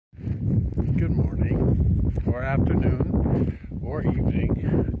good morning, or afternoon, or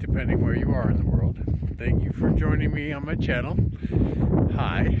evening, depending where you are in the world. Thank you for joining me on my channel.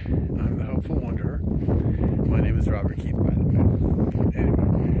 Hi, I'm the Hopeful Wanderer. My name is Robert Keith, by the way. Anyway,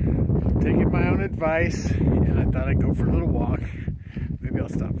 I'm taking my own advice, and I thought I'd go for a little walk. Maybe I'll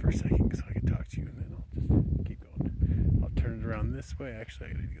stop for a second so I can talk to you, and then I'll just keep going. I'll turn it around this way. Actually,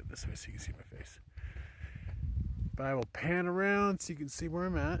 I gotta go this way so you can see my face. But I will pan around so you can see where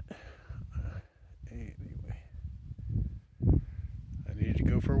I'm at. Anyway, I need to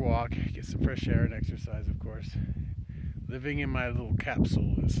go for a walk, get some fresh air and exercise, of course. Living in my little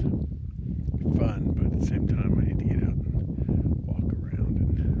capsule is fun, but at the same time I need to get out and walk around,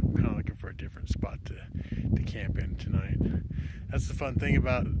 and I'm kind of looking for a different spot to camp in tonight. That's the fun thing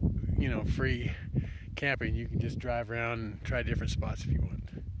about, free camping. You can just drive around and try different spots if you want.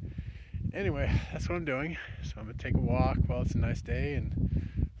 Anyway, that's what I'm doing. So I'm going to take a walk while it's a nice day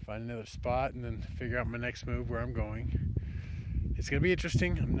and find another spot and then figure out my next move, where I'm going. It's going to be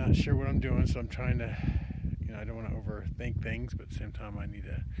interesting. I'm not sure what I'm doing, so I'm trying to, I don't want to overthink things, but at the same time I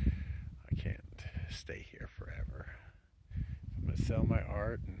can't stay here forever. I'm going to sell my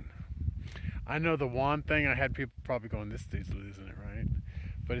art. And I know the wand thing, I had people probably going, this dude's losing it, right?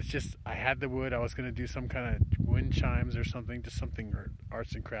 But it's just, I had the wood. I was going to do some kind of wind chimes or something, just something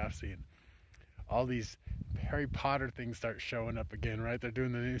arts and craftsy. And all these Harry Potter things start showing up again, right? They're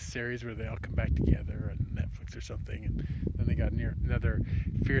doing the new series where they all come back together on Netflix or something. And then they got another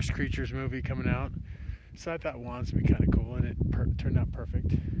Fierce Creatures movie coming out. So I thought wands would be kind of cool, and it turned out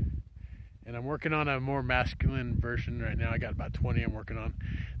perfect. And I'm working on a more masculine version right now. I got about 20 I'm working on.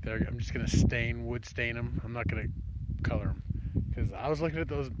 I'm just going to wood stain them. I'm not going to color them. Because I was looking at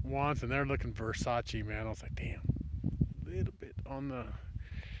those wands, and they're looking Versace, man. I was like, damn, a little bit on the,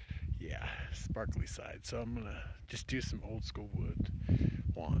 sparkly side. So I'm going to just do some old school wood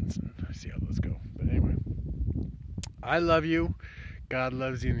wands and see how those go. But anyway, I love you. God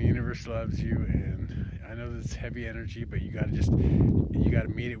loves you, and the universe loves you. And I know this is heavy energy, but you got to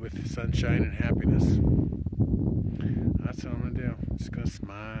meet it with sunshine and happiness. That's what I'm going to do. I'm just going to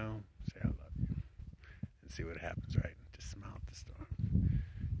smile, say I love you, and see what happens, right? Just smile at the storm.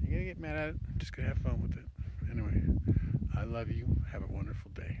 You're going to get mad at it. I'm just going to have fun with it. Anyway, I love you. Have a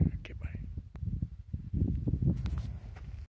wonderful day. Okay, bye.